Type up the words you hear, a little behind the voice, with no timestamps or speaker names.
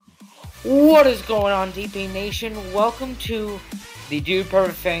What is going on, DP Nation? Welcome to the Dude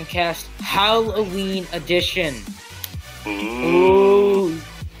Perfect Fancast Halloween edition. Ooh.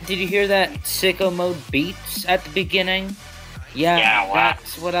 Did you hear that sicko mode beats at the beginning? Yeah,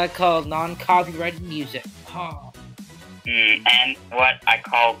 that's what I call non-copyrighted music. Oh. And what I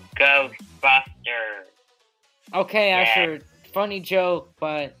call Ghostbusters. Okay, Asher, funny joke,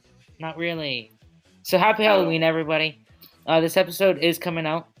 but not really. So happy Halloween, everybody. This episode is coming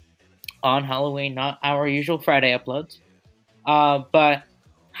out on Halloween, not our usual Friday uploads. But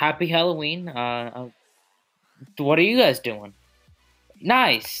happy Halloween. What are you guys doing?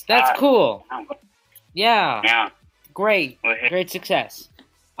 Nice. That's cool. Yeah. Great. Great success.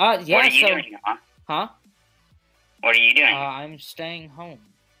 What are you doing, Huh? What are you doing? I'm staying home.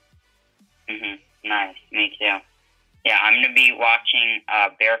 Nice. Me too. Yeah, I'm going to be watching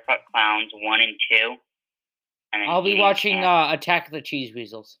Barefoot Clowns 1 and 2. And I'll be watching Attack of the Cheese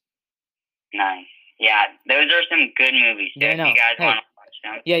Weasels. Nice. Yeah, those are some good movies. So if you guys want to watch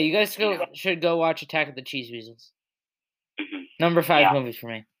them. Yeah, you guys should go watch Attack of the Cheese Weasels. Number 5 movie for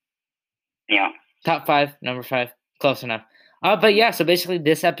me. Yeah. Top 5, number 5. Close enough. But yeah, so basically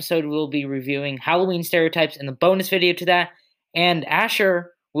this episode we'll be reviewing Halloween stereotypes in the bonus video to that. And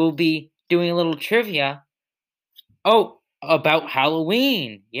Asher will be doing a little trivia. Oh, about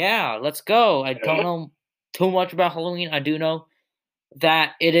Halloween. Yeah, let's go. I don't know too much about Halloween. I do know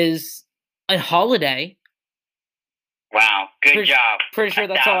that it is a holiday. Wow, good job. Pretty sure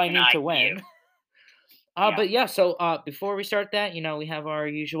that's all I need to win. But yeah, so before we start that, we have our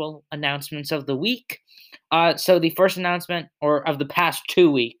usual announcements of the week. So the first announcement, or of the past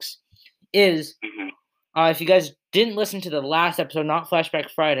 2 weeks, is if you guys didn't listen to the last episode, not Flashback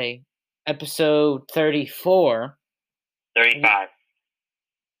Friday, episode 34. 35.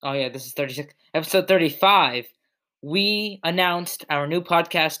 Oh yeah, this is 36. Episode 35, we announced our new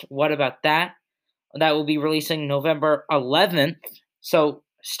podcast, What About That? That will be releasing November 11th. So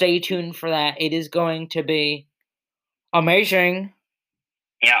stay tuned for that. It is going to be amazing.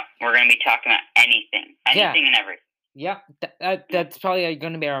 Yeah, we're going to be talking about anything. Anything and everything. Yeah, that's probably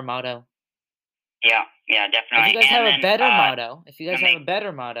going to be our motto. Yeah, definitely. If you guys have a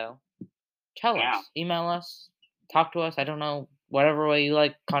better motto, tell us. Email us. Talk to us. I don't know. Whatever way you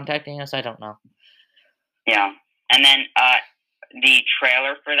like contacting us, I don't know. Yeah. And then the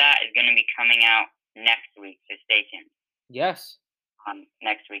trailer for that is going to be coming out next week, so stay tuned. Yes. On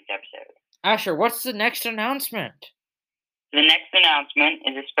next week's episode. Asher, what's the next announcement? The next announcement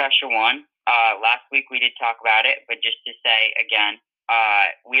is a special one. Last week we did talk about it, but just to say again,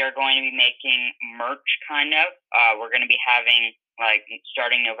 we are going to be making merch, kind of. We're going to be having,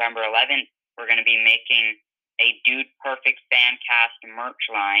 starting November 11th, we're going to be making a Dude Perfect Fancast merch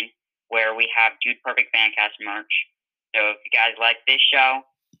line where we have Dude Perfect Fancast merch. So if you guys like this show,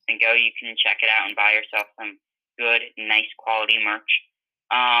 then you can check it out and buy yourself some good, nice quality merch.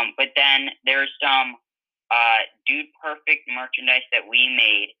 But then there's some Dude Perfect merchandise that we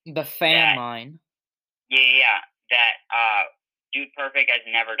made. The fan line. Yeah. That Dude Perfect has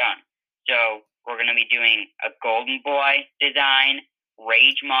never done. So we're going to be doing a Golden Boy design,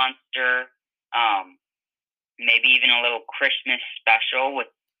 Rage Monster, maybe even a little Christmas special with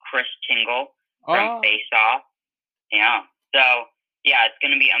Chris Tingle from Face Off. Yeah. So, yeah, it's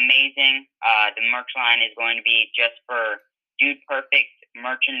going to be amazing. The merch line is going to be just for Dude Perfect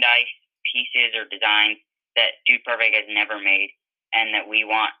merchandise pieces or designs that Dude Perfect has never made and that we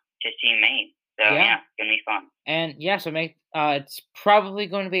want to see made. So, yeah it's going to be fun. And, so it's probably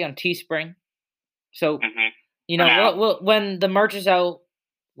going to be on Teespring. So, when the merch is out,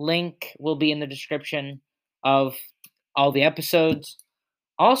 link will be in the description of all the episodes.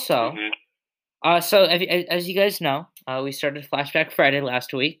 Also, so as you guys know, we started Flashback Friday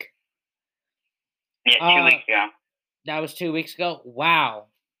last week. Yeah, 2 weeks ago. That was 2 weeks ago? Wow.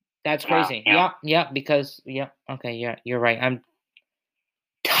 That's crazy. Wow, Okay, you're right. I'm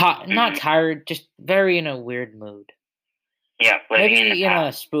not tired, just very in a weird mood. Yeah, maybe in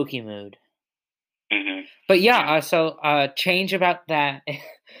a spooky mood. But so change about that.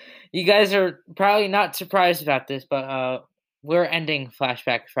 You guys are probably not surprised about this, but we're ending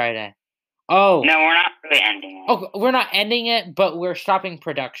Flashback Friday. Oh. No, we're not really ending it. Oh, we're not ending it, but we're stopping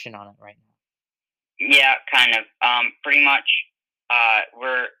production on it right now. Yeah, kind of. Pretty much,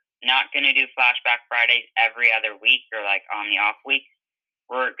 we're not going to do Flashback Fridays every other week or on the off weeks.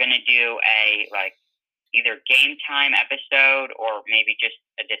 We're going to do a either game time episode or maybe just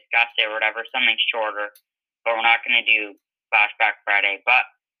a discuss it or whatever, something shorter. But we're not going to do Flashback Friday. But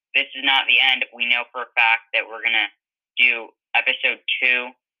this is not the end. We know for a fact that we're going to do episode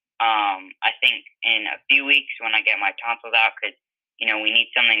 2. I think in a few weeks when I get my tonsils out, because we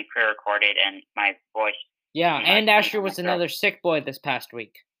need something pre-recorded, and my voice. Yeah, and Asher was another sick boy this past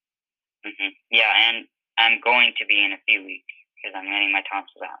week. Yeah, and I'm going to be in a few weeks because I'm getting my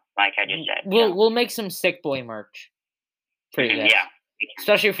tonsils out, like I just said. We'll make some sick boy merch for you guys. Yeah,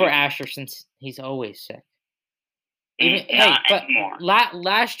 especially for Asher since he's always sick. Even anymore.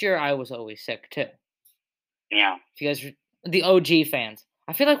 Last year I was always sick too. Yeah. If you guys are the OG fans,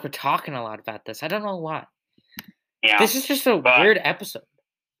 I feel like we're talking a lot about this. I don't know why. Yeah. This is just a weird episode.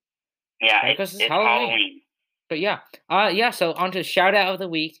 Yeah, because it's Halloween. But yeah. So on to shout out of the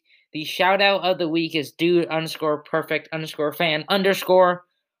week. The shout out of the week is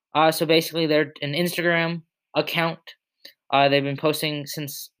dude_perfect_fan_. So basically, they're an Instagram account. They've been posting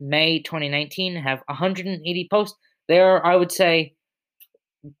since May 2019. Have 180 posts. They're, I would say,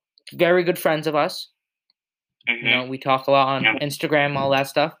 very good friends of us. We talk a lot on Instagram, all that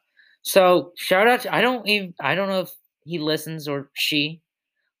stuff. So shout out to, I don't know if he listens or she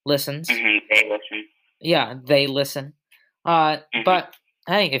listens. They listen. Yeah, they listen. But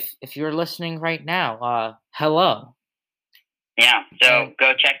hey, if you're listening right now, hello. Yeah, so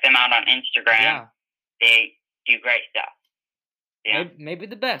go check them out on Instagram. Yeah. They do great stuff. Yeah. Maybe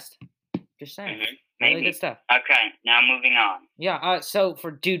the best. Just saying. Maybe. Really good stuff. Okay, now moving on. Yeah, so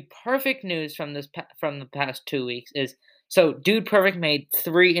for Dude Perfect news from the past 2 weeks is, so Dude Perfect made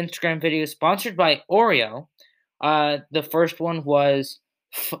 3 Instagram videos sponsored by Oreo. The first one was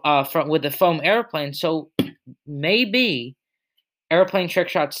with the foam airplane, so maybe Airplane Trick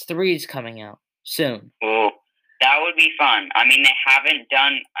Shots 3 is coming out soon. Ooh, that would be fun. I mean, they haven't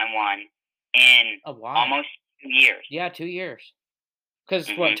done one in almost 2 years. Yeah, 2 years. Because,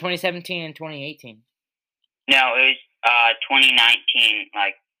 2017 and 2018? No, it was 2019,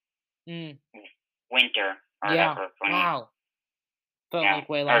 like winter or whatever. Wow. Felt like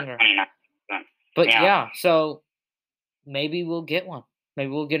way longer. 2019. But yeah, so maybe we'll get one. Maybe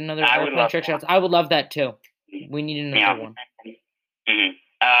we'll get another Airplane Trick Shots. I would love that too. We need another one.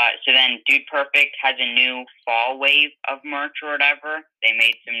 So then Dude Perfect has a new fall wave of merch or whatever. They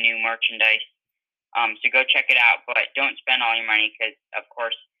made some new merchandise. So go check it out, but don't spend all your money because, of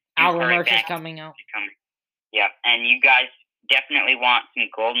course, our merch is coming out. Yeah, and you guys definitely want some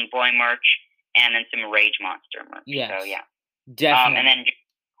Golden Boy merch and then some Rage Monster merch. Yes, so yeah, definitely. And then just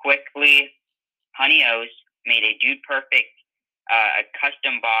quickly, Honey O's made a Dude Perfect, a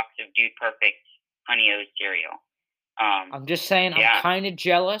custom box of Dude Perfect Honey O's cereal. I'm just saying, I'm kind of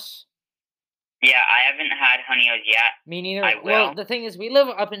jealous. Yeah, I haven't had Honey O's yet. Me neither. I will. Well, the thing is, we live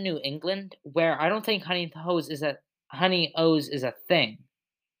up in New England, where I don't think Honey O's is a thing.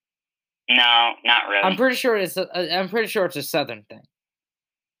 No, not really. I'm pretty sure it's a Southern thing.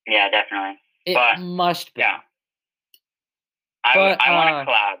 Yeah, definitely. It must be. Yeah. I want to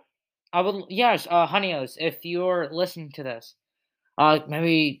collab. I would, yes, Honey O's, if you're listening to this,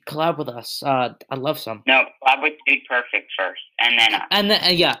 maybe collab with us. I'd love some. No, collab with Dude Perfect first, and then us. And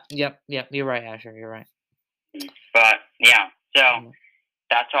then, yep. You're right, Asher. You're right. But yeah, so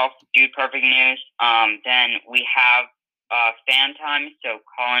that's all Dude Perfect news. Then we have fan time. So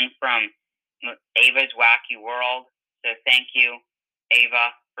calling from Ava's Wacky World. So thank you,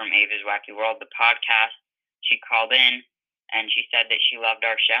 Ava from Ava's Wacky World, the podcast. She called in and she said that she loved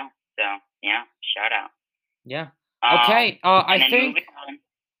our show. So yeah, shout out. Yeah. Okay. I think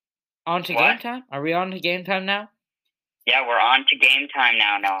on to What? game time. Are we on to game time now? Yeah, we're on to game time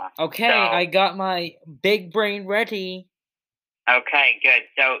now, Noah. Okay, so, I got my big brain ready. Okay, good.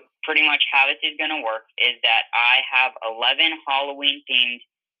 So pretty much how this is going to work is that I have 11 Halloween-themed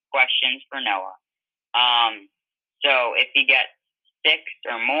questions for Noah. So if he gets 6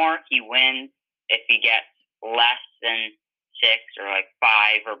 or more, he wins. If he gets less than 6 or like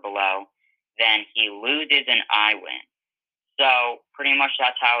 5 or below, then he loses and I win. So pretty much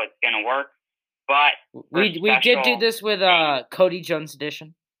that's how it's going to work. But we did do this with Cody Jones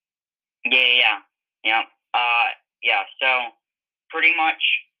edition. Yeah. So pretty much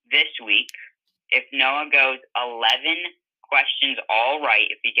this week, if Noah goes 11 questions all right,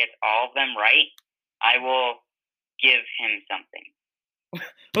 if he gets all of them right, I will give him something.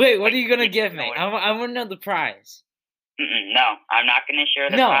 Wait, what are you gonna give me? I want to know the prize. No, I'm not gonna share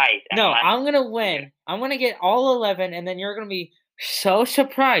the prize. No, I'm gonna win. I'm gonna get all 11, and then you're gonna be so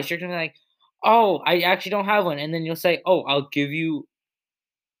surprised. You're gonna be like, "Oh, I actually don't have one," and then you'll say, "Oh, I'll give you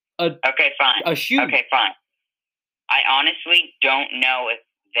a shoe." Okay, fine. I honestly don't know if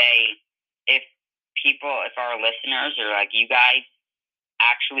our listeners or like you guys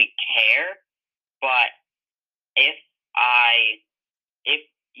actually care, but if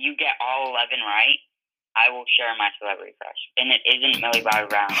you get all 11 right, I will share my celebrity crush, and it isn't Millie Bobby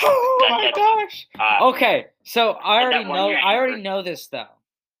Brown. Oh my gosh. Okay, so I already know this though.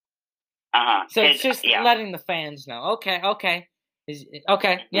 So it's just letting the fans know. Okay. Okay.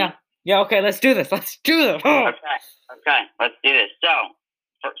 Yeah. Yeah. Okay. Let's do this. Let's do this. Okay. Let's do this. So,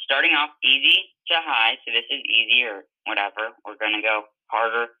 starting off easy to high. So this is easy or whatever. We're gonna go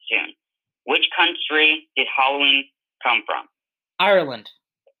harder soon. Which country did Halloween come from? Ireland.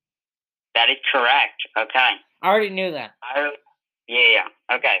 That is correct. Okay. I already knew that. Yeah.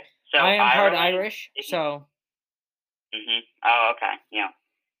 Okay. So I am part Irish, so. Oh, okay. Yeah.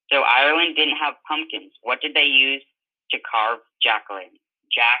 So Ireland didn't have pumpkins. What did they use to carve jack-o'-lanterns?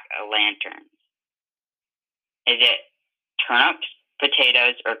 Is it turnips,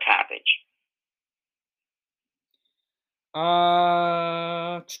 potatoes, or cabbage?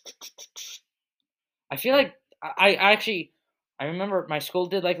 I feel like I remember my school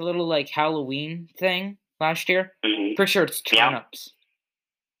did like a little like Halloween thing last year. Pretty sure it's turnips.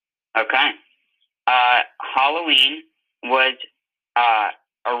 Yeah. Okay. Halloween was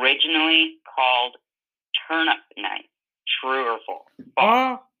originally called Turnip Night. True or false?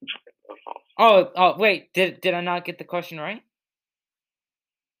 False. True or false? Oh, wait. Did I not get the question right?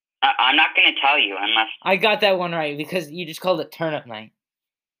 I'm not going to tell you unless... I got that one right because you just called it Turnip Night.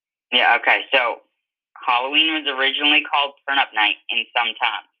 Yeah, okay. So, Halloween was originally called Turnip Night in some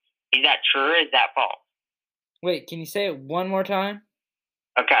towns. Is that true or is that false? Wait, can you say it one more time?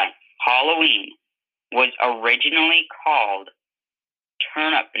 Okay. Halloween was originally called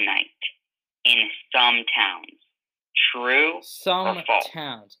Turnip Night in some towns. True or false?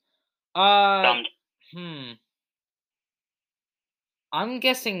 Towns. I'm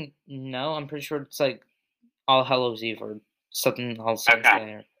guessing no. I'm pretty sure it's like All Hallows Eve or something All Saints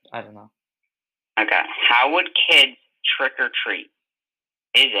Day. Or, I don't know. Okay. How would kids trick or treat?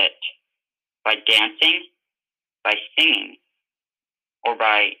 Is it by dancing, by singing, or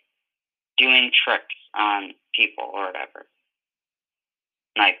by doing tricks on people or whatever?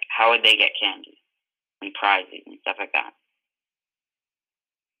 Like, how would they get candy and prizes and stuff like that?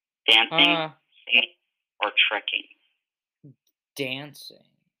 Dancing, singing, or tricking? Dancing.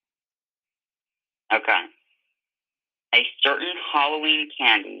 Okay. A certain Halloween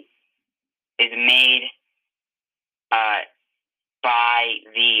candy is made by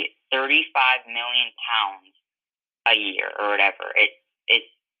the 35 million pounds a year or whatever. It's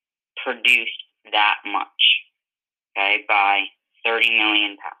produced that much, okay, by 30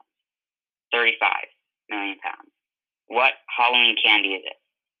 million pounds, 35 million pounds. What Halloween candy is it?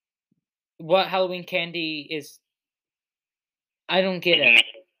 What Halloween candy is? I don't get it.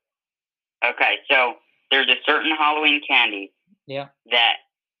 Okay, so there's a certain Halloween candy that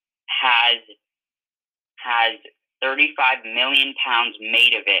has 35 million pounds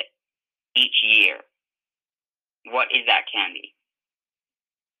made of it each year. What is that candy?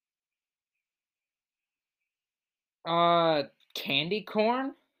 Candy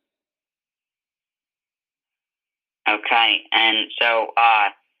corn? Okay, and so,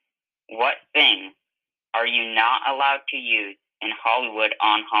 what thing are you not allowed to use in Hollywood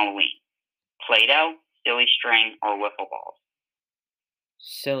on Halloween? Play-Doh, silly string, or wiffle balls?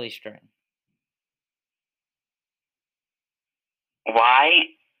 Silly string. Why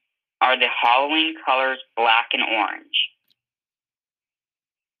are the Halloween colors black and orange?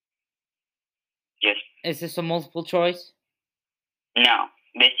 Is this a multiple choice? No.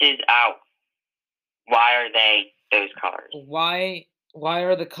 This is out. Why are they those colors? Why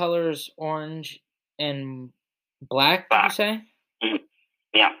are the colors orange and black, did you say? Mm-hmm.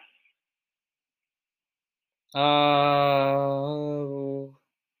 Yeah.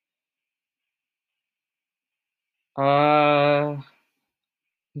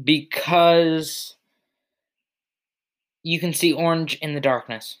 Because you can see orange in the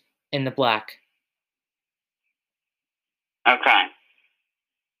darkness, in the black. Okay.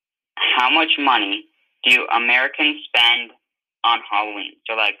 How much money do Americans spend on Halloween?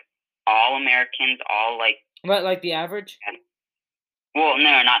 So, like, all Americans, all, like... What, like the average? Well,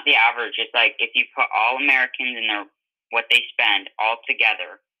 no, not the average. It's like, if you put all Americans and what they spend all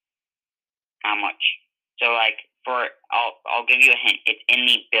together, how much? So, like, I'll give you a hint. It's in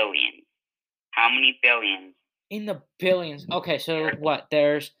the billions. How many billions? In the billions. Okay, so what?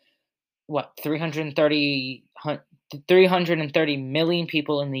 There's, 330 million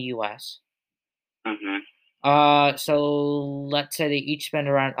people in the U.S. Mm-hmm. So let's say they each spend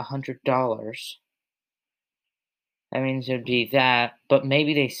around $100. That means it'd be that, but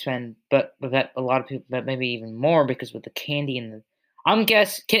maybe they spend, but that a lot of people, but maybe even more because with the candy and the,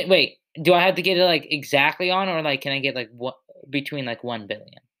 wait, do I have to get it like exactly on, or like can I get like what between like 1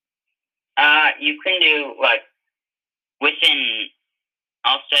 billion? You can do like within.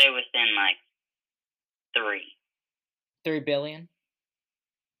 I'll say within like 3. 3 billion?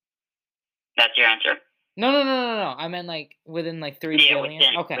 That's your answer? No. I meant like within like 3 billion.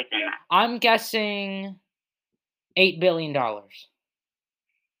 Yeah, Okay. within that. I'm guessing $8 billion. Okay.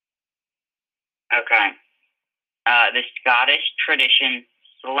 The Scottish tradition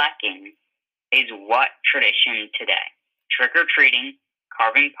slacking is what tradition today? Trick or treating,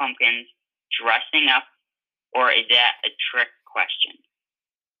 carving pumpkins, dressing up, or is that a trick question?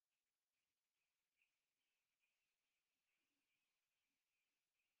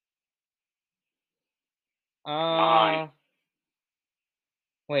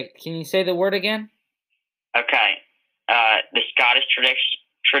 Wait, can you say the word again? Okay. The Scottish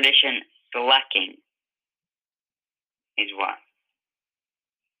tradition slacking is what?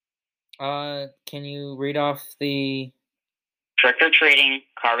 Can you read off the Trick or treating,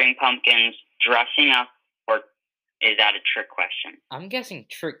 carving pumpkins, dressing up, or is that a trick question? I'm guessing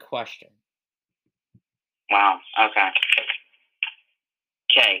trick question. Wow. Okay.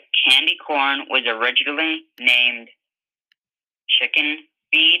 Okay. Candy corn was originally named chicken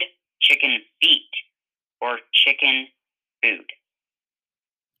feed, chicken feet, or chicken food.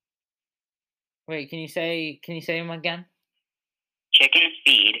 Wait, can you say them again? Chicken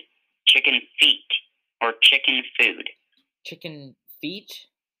feed, chicken feet, or chicken food. Chicken feet?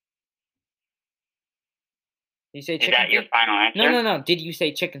 Did you say Is chicken that feet? your final answer? No. Did you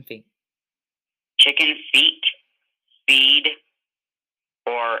say chicken feet? Chicken feet, feed,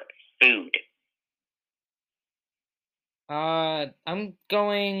 or food. I'm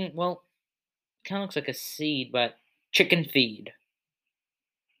going, well, kind of looks like a seed, but chicken feed.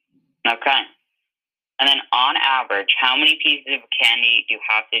 Okay. And then on average, how many pieces of candy do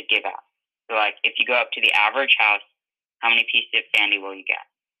houses give out? So like if you go up to the average house, how many pieces of candy will you get?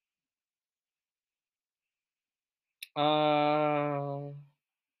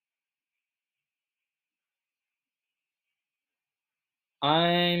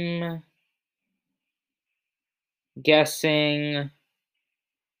 I'm guessing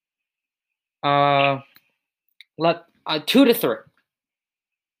 2 to 3.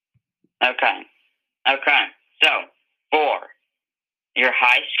 Okay. So for your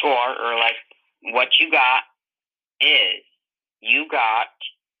high score, or like what you got, is you got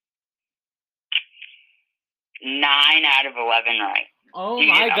 9 out of 11 right. Oh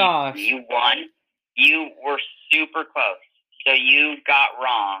my gosh! You won. You were super close. So you got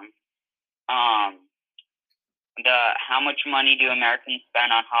wrong. How much money do Americans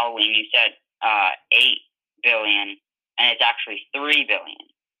spend on Halloween? You said 8 billion, and it's actually 3 billion.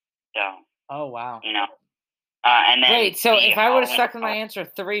 So. Oh wow. And then wait. So if I would have stuck with my answer,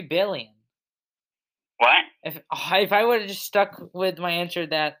 3 billion. What? If I would have just stuck with my answer,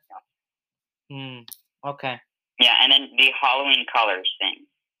 that. Okay. Yeah, and then the Halloween colors thing,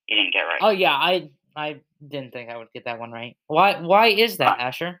 you didn't get right. Oh yeah, I didn't think I would get that one right. Why is that,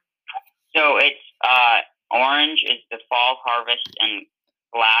 Asher? So it's orange is the fall harvest, and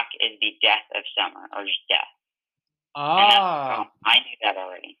black is the death of summer, or just death. I knew that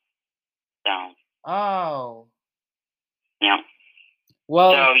already. So. Oh. Yeah.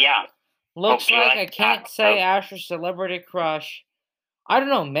 Well. So yeah. Looks like I can't say Asher's celebrity crush. I don't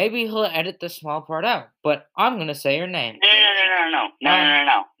know. Maybe he'll edit the small part out, but I'm gonna say her name. No.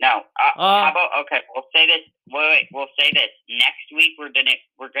 How about, okay? We'll say this. Wait. We'll say this. Next week we're gonna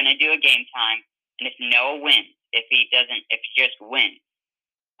do a game time, and if Noah wins, if he just wins,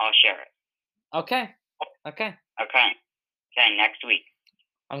 I'll share it. Okay. Okay. Next week.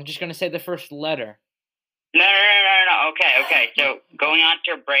 I'm just gonna say the first letter. No. Okay. So going on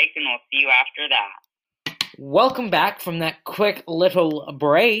to a break, and we'll see you after that. Welcome back from that quick little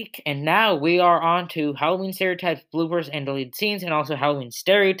break, and now we are on to Halloween stereotypes, bloopers, and deleted scenes, and also Halloween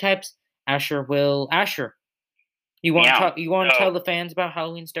stereotypes. Asher, you want to tell the fans about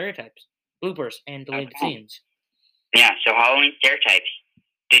Halloween stereotypes, bloopers, and deleted scenes? Yeah. So Halloween stereotypes,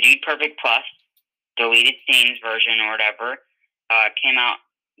 the Dude Perfect Plus, deleted scenes version or whatever, came out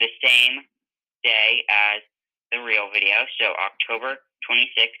the same day as the real video, so October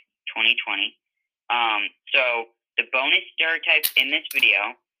 26th, 2020. So the bonus stereotype in this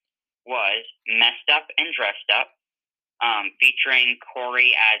video was messed up and dressed up, featuring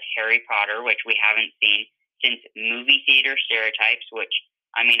Corey as Harry Potter, which we haven't seen since movie theater stereotypes, which,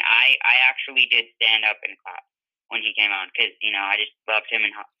 I mean, I actually did stand up and clap when he came on, because, I just loved him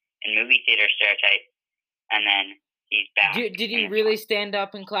in movie theater stereotype, and then he's back. Did you really stand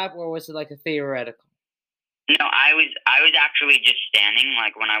up and clap, or was it like a theoretical? No, I was actually just standing,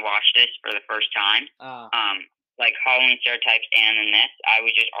 like when I watched this for the first time. like Halloween stereotypes and in this, I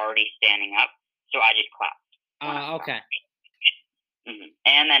was just already standing up, so I just clapped. Okay.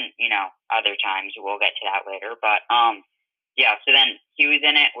 And then, other times, we'll get to that later. But, yeah, so then he was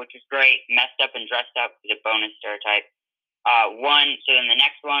in it, which was great. Messed up and dressed up was a bonus stereotype. So then the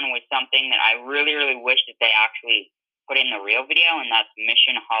next one was something that I really, really wish that they actually put in the real video, and that's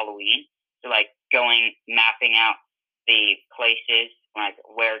Mission Halloween. So, like, mapping out the places, like,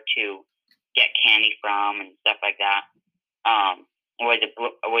 where to get candy from and stuff like that.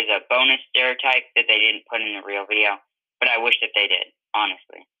 Was a bonus stereotype that they didn't put in the real video, but I wish that they did,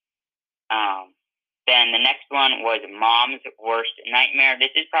 honestly. Then the next one was Mom's Worst Nightmare.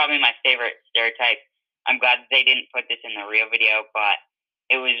 This is probably my favorite stereotype. I'm glad that they didn't put this in the real video, but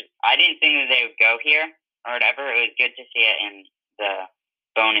I didn't think that they would go here or whatever. It was good to see it in the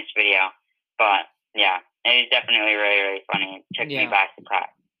bonus video. But yeah, it is definitely really, really funny. It took me by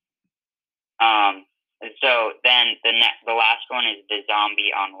surprise. So then the last one is the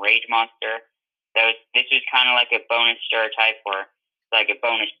zombie on Rage Monster. This was kind of like a bonus stereotype or like a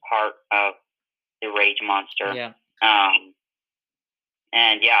bonus part of the Rage Monster. Yeah.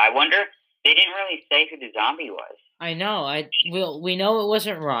 And yeah, I wonder, they didn't really say who the zombie was. I know. We know it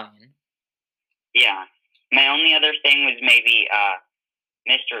wasn't Ryan. Yeah. My only other thing was maybe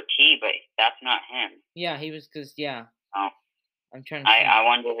Mr. T, but that's not him. Yeah, he was Oh. I'm trying to I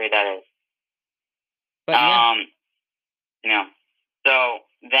wonder who that is. But yeah. So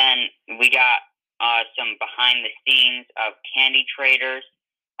then we got some behind the scenes of Candy Traders,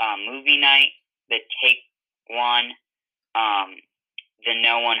 movie night, the Take One, the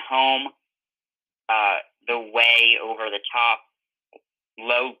No One Home, the Way Over the Top,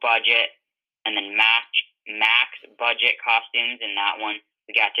 Low Budget, and then max budget costumes. In that one,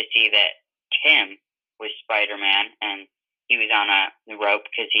 we got to see that Tim was Spider-Man, and he was on a rope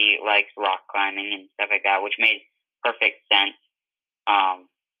because he likes rock climbing and stuff like that, which made perfect sense.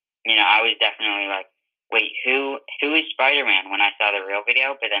 I was definitely like, wait, who is Spider-Man when I saw the real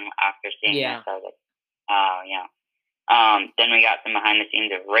video? But then after seeing this, I was like, oh, yeah. Then we got some behind the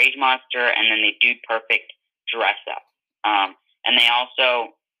scenes of Rage Monster, and then the Dude Perfect dress up. And they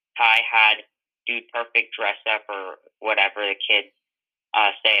also, Ty had Dude Perfect dress up or whatever the kids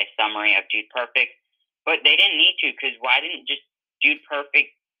say a summary of Dude Perfect. But they didn't need to, because why didn't just Dude Perfect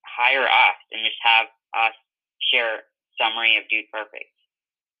hire us and just have us share summary of Dude Perfect?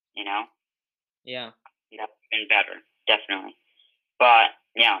 Yeah. That would have been better, definitely. But,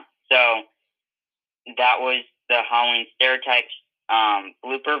 yeah, so that was the Halloween Stereotypes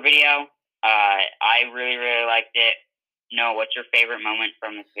blooper video. I really, really liked it. Noah, what's your favorite moment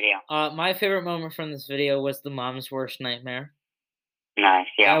from this video? My favorite moment from this video was the Mom's Worst Nightmare. Nice,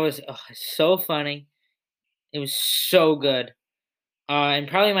 yeah. That was so funny. It was so good. And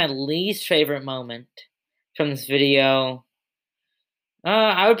probably my least favorite moment from this video,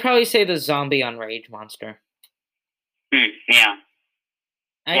 I would probably say the zombie on Rage Monster. Yeah.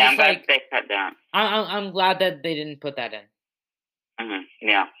 I'm glad they cut down. I'm glad that they didn't put that in.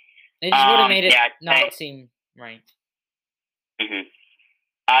 Yeah. It just would have made it not seem right.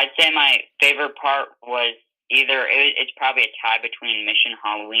 I'd say my favorite part was it's probably a tie between Mission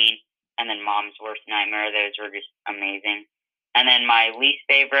Halloween and then Mom's Worst Nightmare. Those were just amazing. And then my least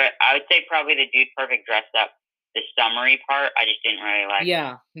favorite, I would say probably the Dude Perfect dress up. The summary part, I just didn't really like.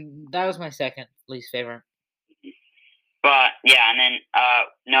 Yeah, that was my second least favorite. But yeah, and then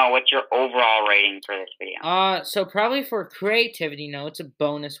Noah, what's your overall rating for this video? So probably for creativity, it's a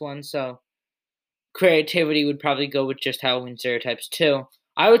bonus one, so creativity would probably go with just Halloween Stereotypes too.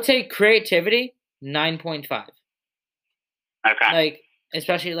 I would say creativity 9.5. Okay. Like,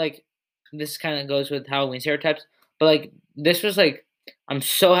 especially like this kind of goes with Halloween Stereotypes, but like this was like, I'm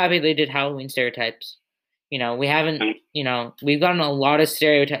so happy they did Halloween Stereotypes. We haven't, we've gotten a lot of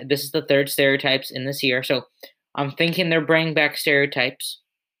stereotypes. This is the third stereotypes in this year, so I'm thinking they're bringing back stereotypes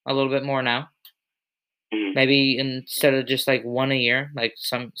a little bit more now. Maybe instead of just like one a year, like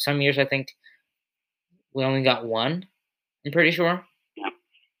some years I think we only got one. I'm pretty sure. Yeah.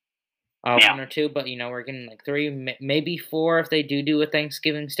 1 or 2, but we're getting like 3, maybe 4 if they do a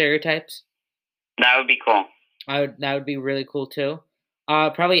Thanksgiving stereotypes. That would be cool. That would be really cool too.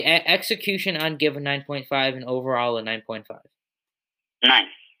 Probably execution I'd give a 9.5 and overall a 9.5. Nice.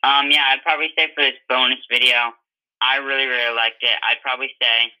 Yeah, I'd probably say for this bonus video, I really, really liked it. I'd probably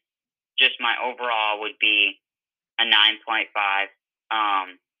say just my overall would be a 9.5.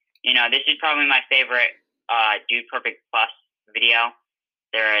 This is probably my favorite Dude Perfect Plus video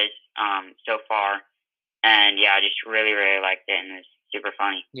there is so far. And yeah, I just really, really liked it, and it was super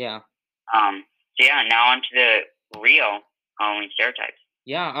funny. Yeah. So yeah, now on to the real Halloween Stereotypes.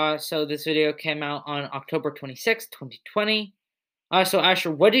 Yeah, so this video came out on October 26th, 2020. So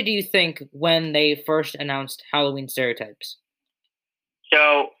Asher, what did you think when they first announced Halloween stereotypes?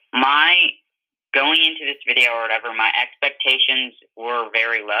 So my going into this video or whatever, my expectations were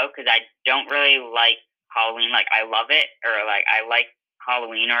very low because I don't really like Halloween. Like I love it, or like I like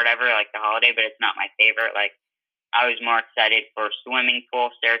Halloween or whatever, like the holiday, but it's not my favorite. Like I was more excited for swimming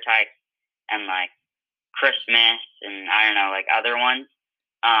pool stereotypes and like Christmas and I don't know, like other ones.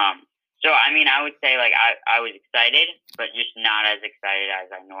 Um, so I mean, I would say like I was excited, but just not as excited as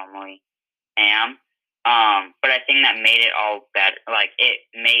I normally am. But I think that made it all better. Like it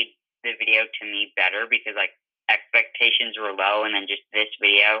made the video to me better because like expectations were low, and then just this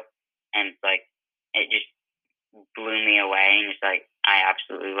video, and like it just blew me away, and just like I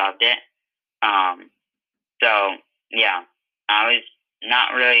absolutely loved it. Um, so yeah, I was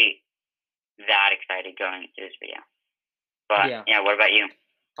not really that excited going into this video. But Yeah. yeah, what about you?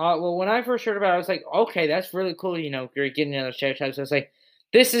 Well, when I first heard about it, I was like, okay, that's really cool. You're getting other stereotypes. I was like,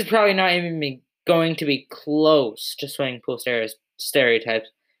 this is probably not even going to be close to swimming pool stereotypes.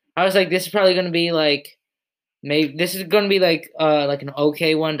 I was like, this is probably going to be like, maybe this is going to be like an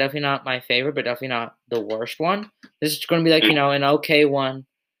okay one. Definitely not my favorite, but definitely not the worst one. This is going to be like an okay one.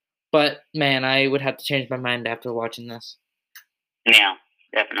 But man, I would have to change my mind after watching this. Yeah,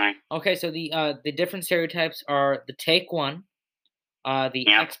 definitely. Okay, so the different stereotypes are the take one, the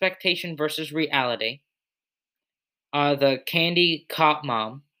Yep. expectation versus reality, the candy cop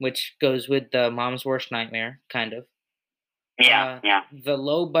mom, which goes with the mom's worst nightmare, kind of. Yeah. The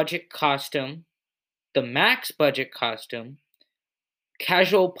low budget costume, the max budget costume,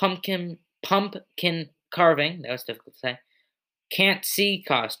 casual pumpkin carving. That was difficult to say. Can't see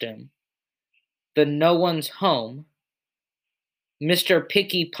costume, the no one's home, Mr.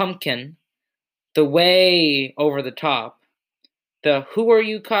 Picky Pumpkin, the way over the top, the who are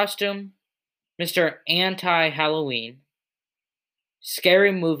you costume, Mr. Anti Halloween,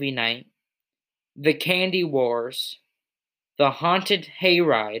 scary movie night, the candy wars, the haunted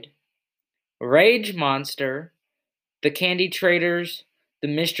hayride, rage monster, the candy traders, the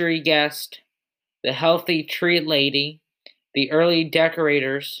mystery guest, the healthy treat lady, the early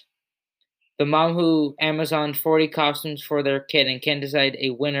decorators, the mom who Amazoned 40 costumes for their kid and can't decide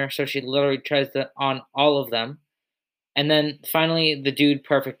a winner, so she literally tries on all of them. And then finally, the dude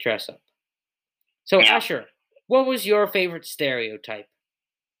perfect dress up. So, Yeah. Asher, what was your favorite stereotype?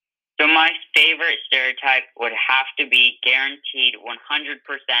 So my favorite stereotype would have to be guaranteed 100%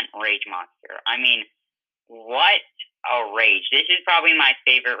 rage monster. I mean, what a rage! This is probably my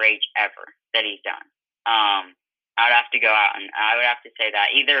favorite rage ever that he's done. I would have to go out and I would have to say that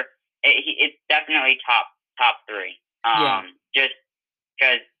it's definitely top three. Yeah. Just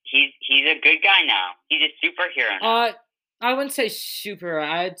because he's a good guy now. He's a superhero now. I wouldn't say super.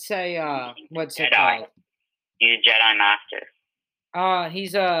 I'd say what's it Jedi. called? He's a Jedi master.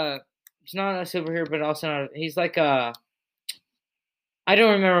 He's not a superhero, but also not. He's like a. I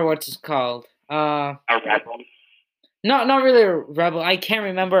don't remember what it's called. A rebel. Not really a rebel. I can't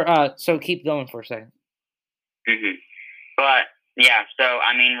remember. So keep going for a second. Mm-hmm. But yeah, so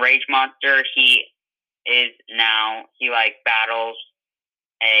I mean, Rage Monster. He like battles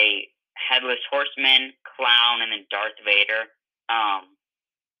a headless horseman, clown, and then Darth Vader.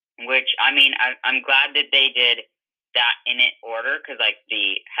 Which I mean, I'm glad that they did that in it order because like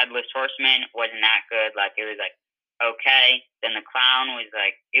the headless horseman wasn't that good. Like it was like okay, then the clown was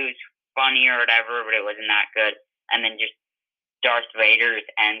like it was funny or whatever, but it wasn't that good. And then just Darth Vader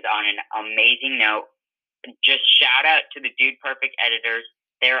ends on an amazing note. Just shout out to the Dude Perfect editors.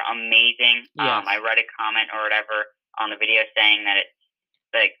 They're amazing. Yes. I read a comment or whatever on the video saying that it's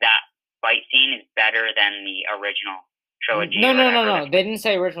like that fight scene is better than the original trilogy. No. They didn't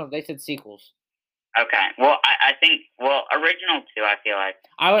say original. They said sequels. Okay. Well, I think original too. I feel like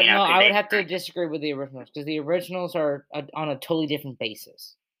I would have to disagree with the originals because the originals are on a totally different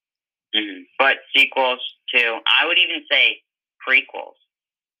basis. Mm-hmm. But sequels too. I would even say prequels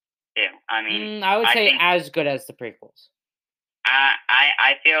too. I mean, I would say as good as the prequels.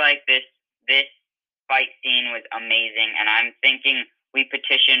 I feel like this fight scene was amazing, and I'm thinking we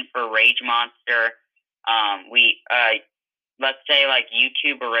petition for Rage Monster. We let's say like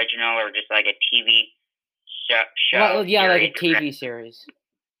YouTube original or just like a TV show. Well, yeah, like a TV series.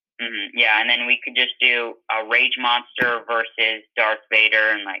 Mm-hmm. Yeah, and then we could just do a Rage Monster versus Darth Vader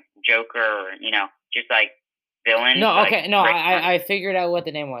and like Joker, or just like villains. No, okay, no, I figured out what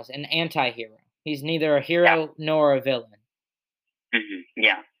the name was. An anti-hero. He's neither a hero nor a villain. Mm-hmm.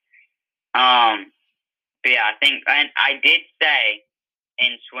 Yeah. But yeah, I think, and I did say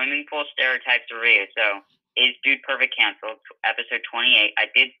in swimming pool stereotypes review. So is Dude Perfect canceled? Episode 28. I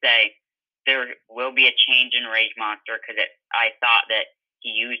did say there will be a change in Rage Monster because I thought that he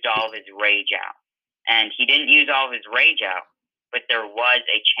used all of his rage out. And he didn't use all of his rage out, but there was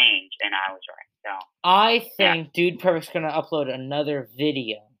a change, and I was right. So I think Dude Perfect's going to upload another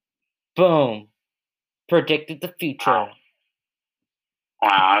video. Boom. Predicted the future.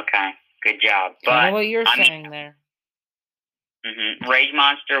 Wow, okay. Good job. Kind of what you're saying there. Rage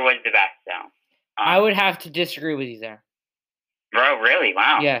Monster was the best, though. I would have to disagree with you there. Bro, really?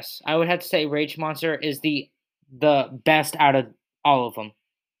 Wow. Yes, I would have to say Rage Monster is the best out of all of them.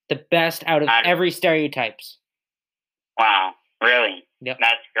 The best out of every stereotypes. Wow, really? Yep.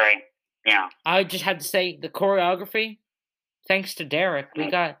 That's great. Yeah. I just had to say the choreography, thanks to Derek, we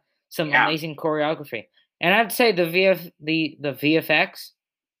got some amazing choreography. And I have to say the VFX,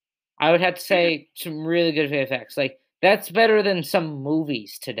 I would have to say some really good VFX. Like, that's better than some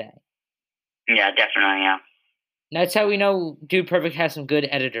movies today. Yeah, definitely, yeah. That's how we know Dude Perfect has some good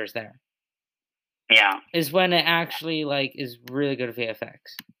editors there. Yeah. Is when it actually, like, is really good VFX.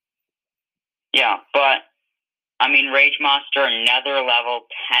 Yeah, but, I mean, Rage Monster, another level,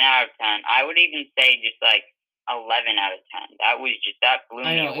 10 out of 10. I would even say just, like, 11 out of 10. That blew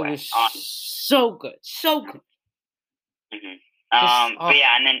me away. It was so good. So good. But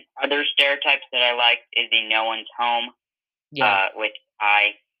yeah, and then other stereotypes that I liked is the No One's Home. Yeah. With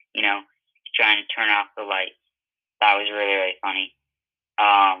Ty, trying to turn off the lights. That was really, really funny.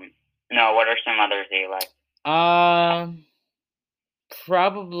 No, what are some others that you like?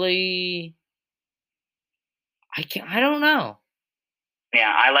 Probably. I don't know.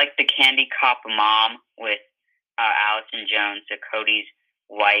 Yeah, I like the Candy Cop Mom with Allison Jones, so Cody's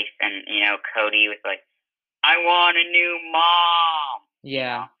wife, and Cody was like, "I want a new mom."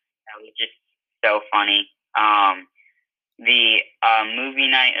 Yeah, that was just so funny. The movie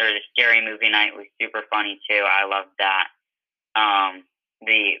night or the scary movie night was super funny too. I loved that.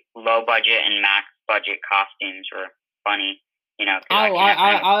 The low budget and max budget costumes were funny.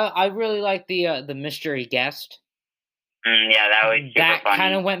 I really like the mystery guest. Yeah, that was super funny. That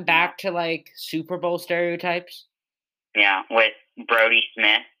kind of went back to like Super Bowl stereotypes. Yeah, with Brody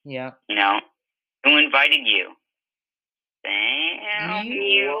Smith. Yeah. Who invited you? Damn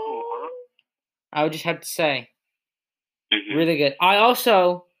you. I would just have to say, really good. I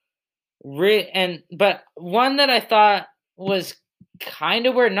also but one that I thought was kind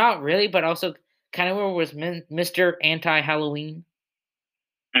of weird, not really, but also kind of weird was Mr. Anti-Halloween.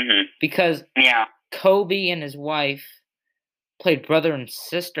 Because Kobe and his wife played brother and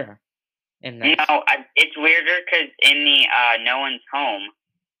sister in this. It's weirder because in the No One's Home,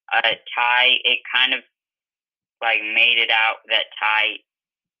 Ty, it kind of like made it out that Ty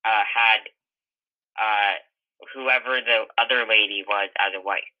had whoever the other lady was as a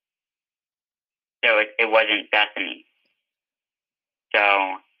wife. So it wasn't Bethany.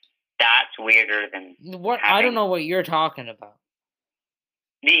 So that's weirder than what I don't know what you're talking about.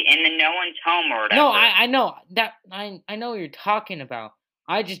 In the No One's Home or whatever. No, I know that I know what you're talking about.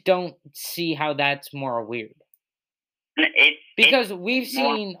 I just don't see how that's more weird. Because we've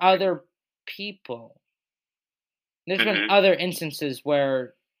seen other people. There's been other instances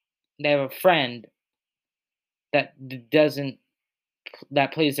where they have a friend that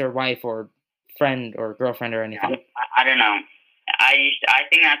plays their wife or friend or girlfriend or anything. I don't know. I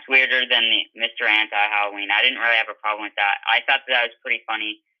think that's weirder than the Mr. Anti-Halloween. I didn't really have a problem with that. I thought that was pretty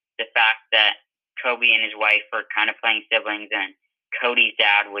funny. The fact that Kobe and his wife were kind of playing siblings and Cody's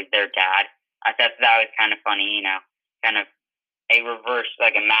dad was their dad. I thought that was kind of funny, kind of a reverse,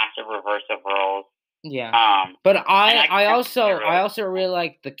 like a massive reverse of roles. Yeah. But I also really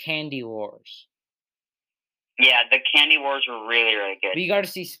like the Candy Wars. Yeah, the Candy Wars were really, really good. We got to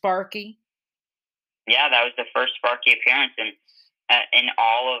see Sparky. Yeah, that was the first Sparky appearance in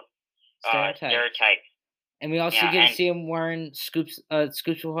all of Stereotypes. And we also get to see him wearing Scoops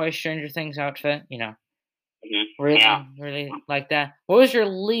Ahoy Stranger Things outfit. Really like that. What was your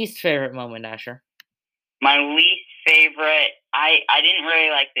least favorite moment, Asher? My least favorite, I didn't really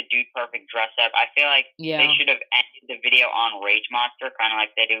like the Dude Perfect dress up. I feel like they should have ended the video on Rage Monster, kind of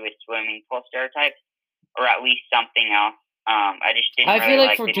like they do with swimming pool stereotypes, or at least something else. I just didn't. I feel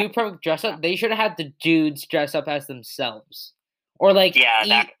like for Dude Perfect dress up, they should have had the dudes dress up as themselves, or like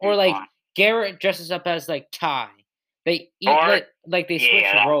Garrett dresses up as like Ty. They they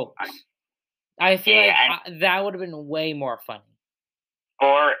switch roles. I feel like that would have been way more funny.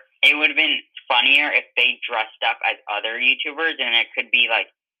 Or it would have been funnier if they dressed up as other YouTubers, and it could be like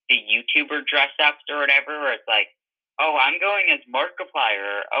the YouTuber dress ups or whatever, where it's like, oh, I'm going as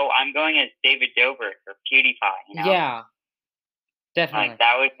Markiplier, or oh, I'm going as David Dobrik or PewDiePie. Yeah. Definitely. Like,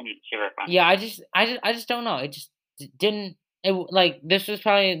 that would be super fun. Yeah, I just don't know. It just didn't. Like, this was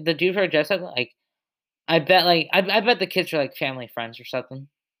probably the dude for dress up. Like, I bet the kids are like family friends or something.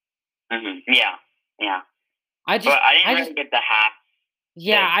 Yeah, yeah. I But I didn't just really get the hat.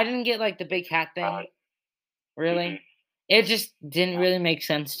 yeah, I didn't get like the big hat thing. Really, it just didn't really make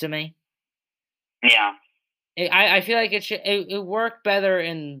sense to me. Yeah. I feel like it worked better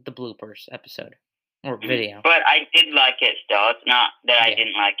in the bloopers episode or video. But I did like it still. It's not that I Yeah.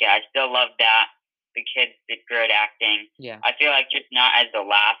 didn't like it. I still love that. The kids did good acting. Yeah. I feel like just not as the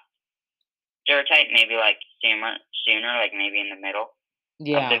last stereotype, maybe like sooner, like maybe in the middle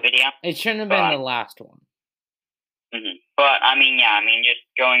of the video. It shouldn't have been the last one. But I mean, just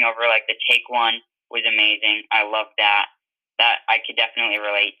going over like the take one was amazing. I love that. That I could definitely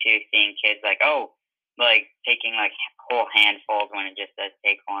relate to, seeing kids like, oh, like taking like whole handfuls when it just says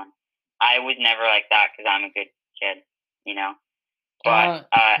take one. I was never like that because I'm a good kid, you know. But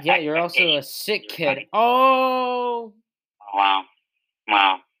yeah, you're also a sick kid. Funny. Oh. Wow,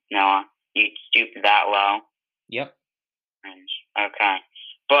 Noah, you stooped that low. Yep. Okay,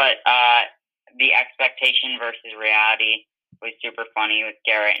 but the expectation versus reality was super funny with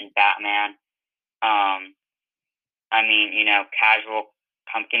Garrett and Batman. I mean, casual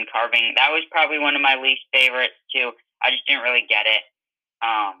pumpkin carving. That was probably one of my least favorites too. I just didn't really get it.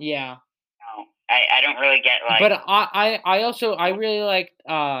 Yeah. No, I don't really get like. But I really liked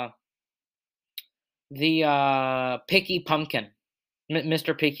the Picky Pumpkin,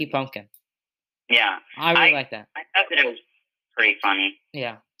 Mr. Picky Pumpkin. Yeah, I really like that. I thought that it was pretty funny.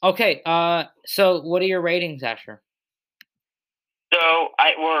 Yeah. Okay. So what are your ratings, Asher? So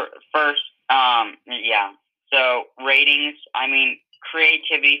yeah. So ratings. I mean,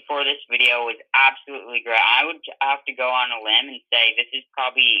 creativity for this video was absolutely great. I would have to go on a limb and say this is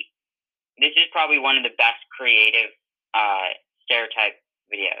probably one of the best creative stereotype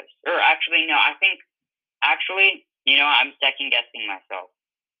videos. Or actually, no. I think I'm second guessing myself.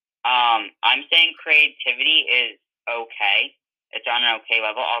 I'm saying creativity is okay. It's on an okay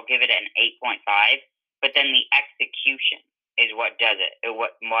level. I'll give it an 8.5. But then the execution is what does it.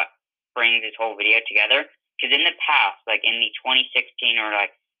 What brings this whole video together. Because in the past, like in the 2016 or like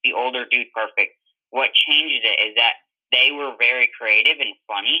the older Dude Perfect, what changes it is that they were very creative and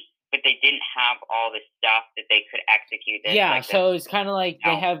funny, but they didn't have all the stuff that they could execute. So it's kind of like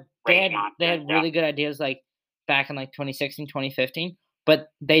they had really good ideas like back in like 2016, 2015,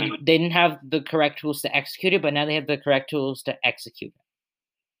 but they didn't have the correct tools to execute it, but now they have the correct tools to execute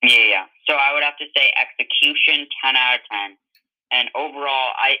it. Yeah. So I would have to say execution, 10 out of 10. And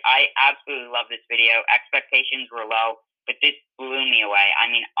overall, I absolutely love this video. Expectations were low, but this blew me away. I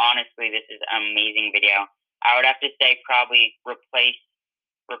mean, honestly, this is an amazing video. I would have to say probably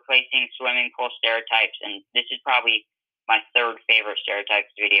replacing swimming pool stereotypes, and this is probably my third favorite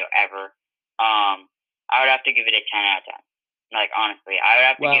stereotypes video ever. I would have to give it a 10 out of 10. Like, honestly, I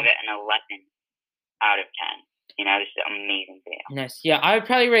would have to give it an 11 out of 10. This is an amazing video. Nice. Yeah, I would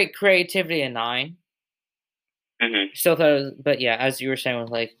probably rate creativity a 9. Still thought it was, but yeah, as you were saying,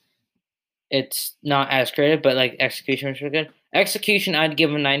 like it's not as creative, but like execution was really good. Execution, I'd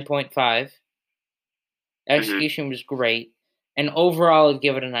give a 9.5. Execution was great, and overall, I'd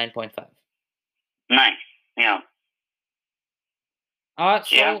give it a 9.5. Nice, yeah.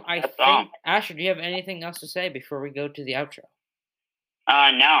 So I think Asher, do you have anything else to say before we go to the outro?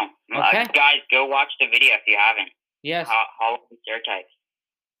 No. Okay. Guys, go watch the video if you haven't. Yes. Halloween stereotypes.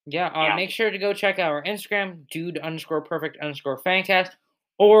 Yeah, make sure to go check out our Instagram, dude_perfect_fancast,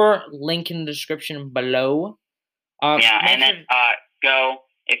 or link in the description below. And then go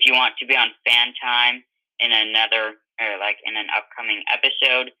if you want to be on fan time in in an upcoming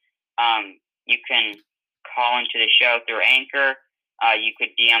episode. You can call into the show through Anchor. You could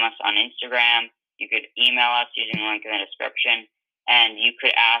DM us on Instagram. You could email us using the link in the description, and you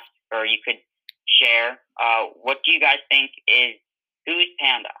could ask or you could share. What do you guys think is? Who's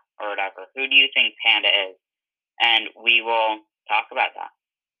Panda or whatever? Who do you think Panda is? And we will talk about that.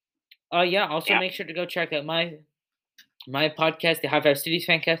 Also make sure to go check out my podcast, the High Five Studios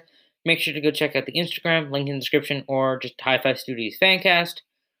Fancast. Make sure to go check out the Instagram, link in the description, or just High Five Studios Fancast.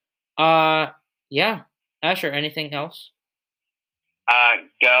 Asher, anything else?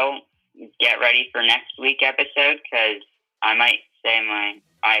 Go get ready for next week episode because I might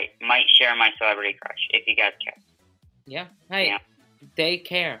share my celebrity crush if you guys care. Yeah. Hey, they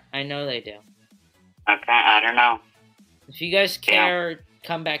care. I know they do. Okay, I don't know. If you guys care,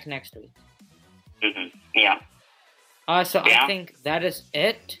 come back next week. Yeah. I think that is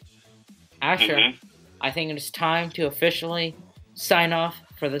it. Asher, I think it is time to officially sign off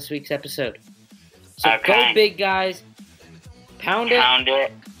for this week's episode. So go big, guys. Pound it. Pound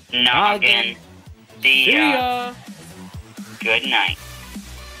it. Noggin. See ya. ya. Good night.